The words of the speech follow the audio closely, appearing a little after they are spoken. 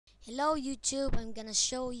Hello YouTube, I'm gonna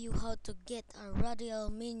show you how to get a radial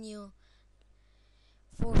menu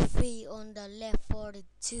for free on the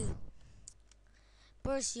l4d2.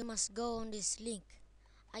 First you must go on this link.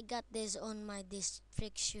 I got this on my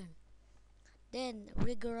description. Then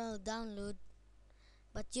regular download,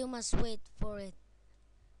 but you must wait for it.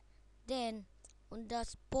 Then on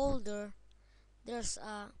that folder there's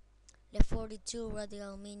a l4d2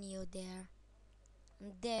 radial menu there.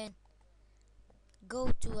 And then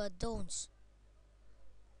go to add-ons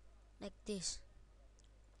like this.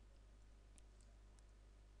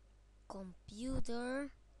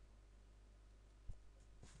 Computer,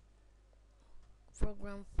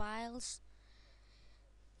 program files,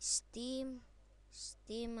 Steam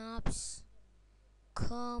apps,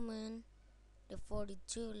 common,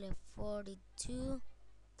 l4d2,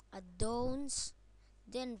 add-ons,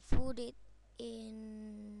 then put it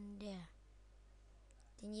in there.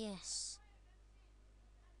 Then yes,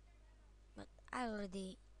 but I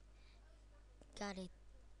already got it.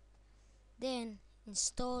 Then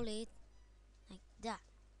install it like that.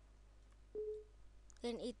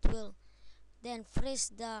 Then it will, then press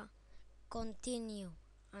the continue,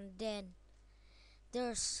 and then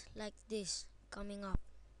there's like this coming up.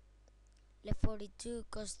 l4d2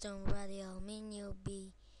 custom radial menu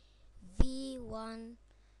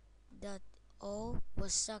v1.0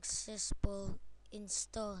 was successful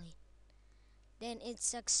installing. Then it's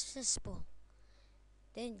successful.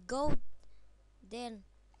 Then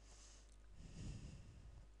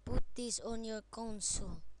put this on your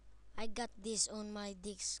console. I got this on my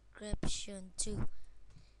description too.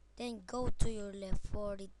 Then go to your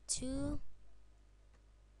l4d2.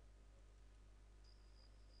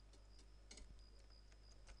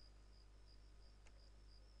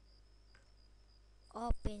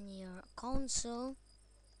 Open your console,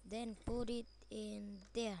 then put it in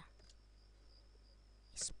there.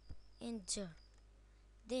 Enter.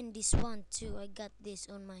 Then this one too, I got this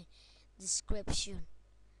on my description.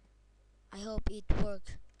 I hope it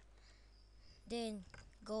worked. Then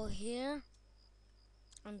go here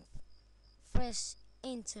and press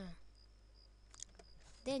enter.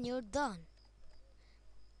 Then you're done.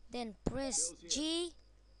 Then press G.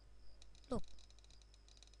 Look.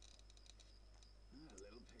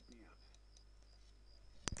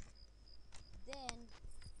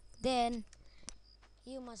 Then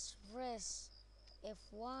you must press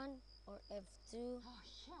F1 or F2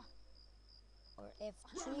 or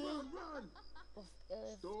F3 or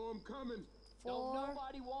Storm coming. Don't F4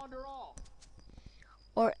 nobody wander off.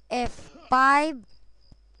 or F5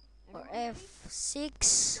 or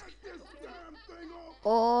F6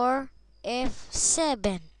 or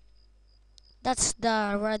F7. That's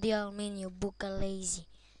the radial menu Buka Lazy.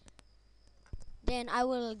 Then I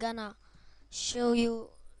will gonna show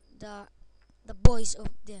you the voice of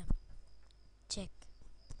them. Check.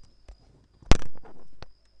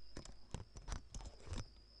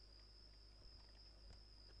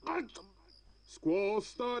 Squall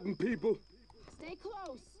starting, people. Stay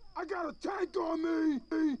close. I got a tank on me.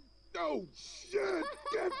 Oh shit!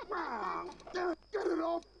 Get it off! Get it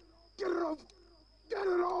off! Get it off! Get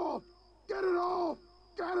it off!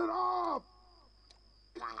 Get it off!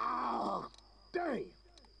 Ah, damn!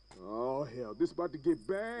 Oh hell, this about to get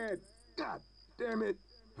bad. God damn it!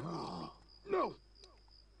 Oh, no!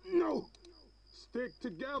 No! Stick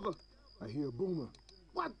together. I hear Boomer.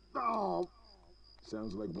 What the?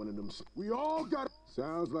 Sounds like one of them. We all got.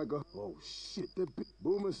 Sounds like a. Oh shit! That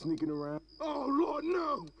Boomer sneaking around. Oh Lord,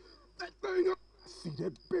 no! That thing. See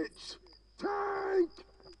that bitch? Tank!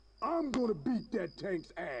 I'm gonna beat that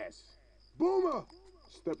tank's ass. Boomer!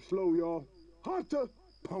 Step slow, y'all. Hunter!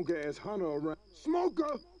 Punk ass Hunter around.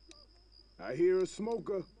 Smoker! I hear a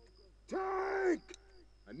smoker. Tank!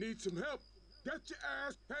 I need some help. Get your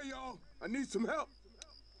ass. Hey, y'all. I need some help.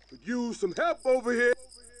 Could use some help over here.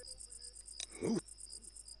 Ooh.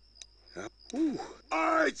 Ooh.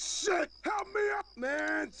 All right, shit. Help me up,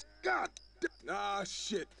 man. God. Nah,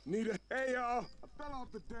 shit. Need a. Hey, y'all. I fell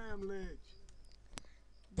off the damn ledge.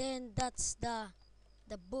 Then that's the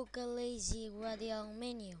Buka Lazy radial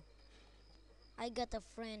menu. I got a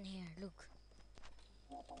friend here. Look.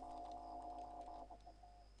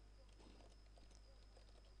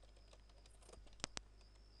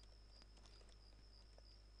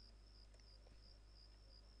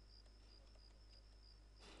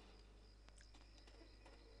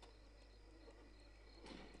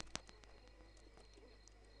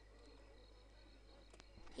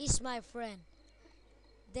 He's my friend.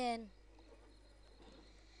 Then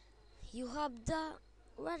you have the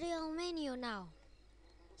radial menu now.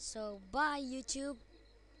 So bye YouTube.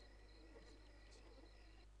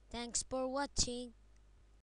 Thanks for watching.